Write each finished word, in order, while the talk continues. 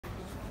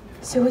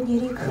Сьогодні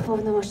рік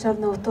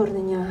повномасштабного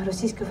вторгнення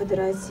Російської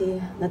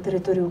Федерації на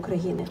територію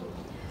України.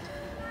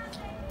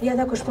 Я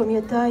також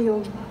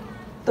пам'ятаю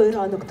той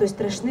ранок, той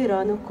страшний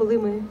ранок, коли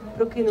ми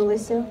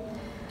прокинулися.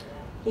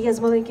 І я з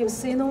маленьким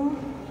сином,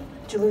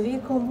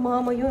 чоловіком,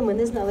 мамою, і ми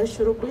не знали,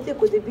 що робити,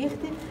 куди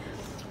бігти.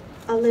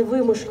 Але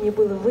вимушені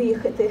були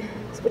виїхати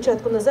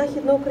спочатку на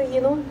Західну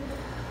Україну,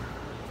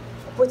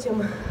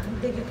 потім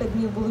декілька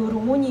днів були у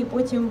Румунії,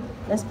 потім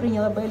нас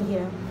прийняла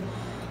Бельгія.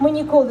 Ми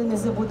ніколи не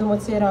забудемо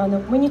цей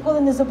ранок, ми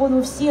ніколи не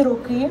забудемо всі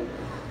роки,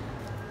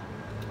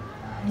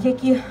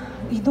 які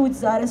йдуть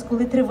зараз,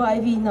 коли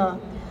триває війна,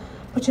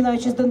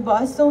 починаючи з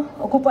Донбасу,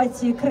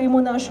 окупації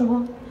Криму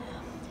нашого.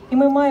 І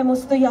ми маємо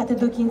стояти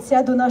до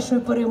кінця, до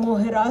нашої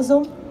перемоги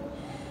разом.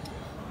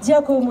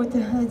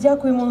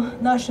 Дякуємо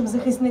нашим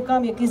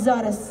захисникам, які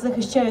зараз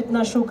захищають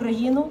нашу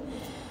Україну,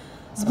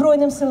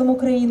 Збройним силам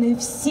України,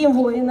 всім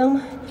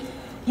воїнам.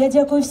 Я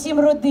дякую всім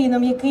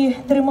родинам, які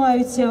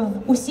тримаються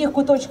в усіх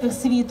куточках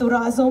світу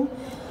разом,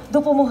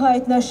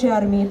 допомагають нашій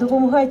армії,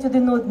 допомагають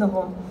один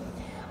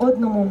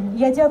одному.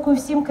 Я дякую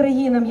всім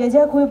країнам, я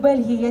дякую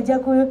Бельгії, я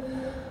дякую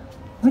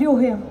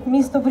Брюгге,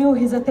 місто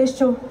Брюгге за те,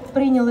 що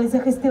прийняли і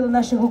захистили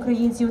наших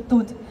українців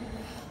тут,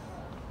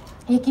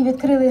 які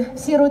відкрили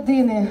всі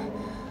родини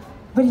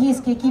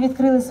бельгійські, які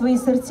відкрили свої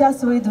серця,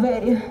 свої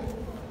двері.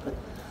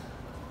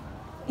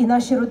 І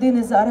наші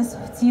родини зараз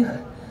в цих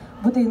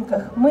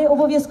будинках. Ми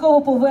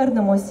обов'язково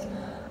повернемось,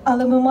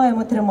 але ми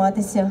маємо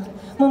триматися.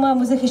 Ми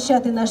маємо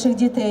захищати наших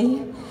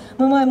дітей.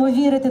 Ми маємо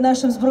вірити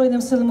нашим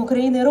Збройним силам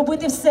України,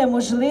 робити все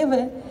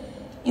можливе.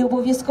 І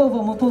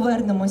обов'язково ми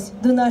повернемось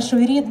до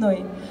нашої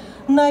рідної,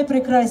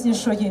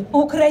 найпрекраснішої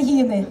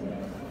України.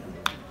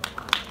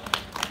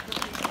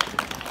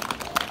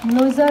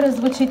 Ну і зараз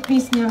звучить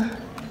пісня,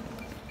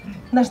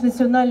 наш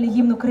національний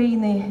гімн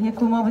України,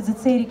 яку, мабуть, за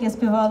цей рік я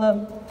співала,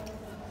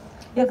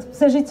 як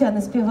все життя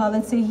не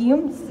співала цей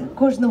гімн,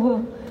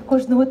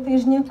 кожного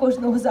тижня,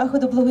 кожного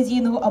заходу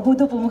благодійного, аби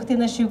допомогти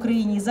нашій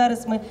Україні. І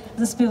зараз ми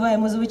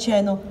заспіваємо,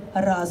 звичайно,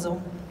 разом.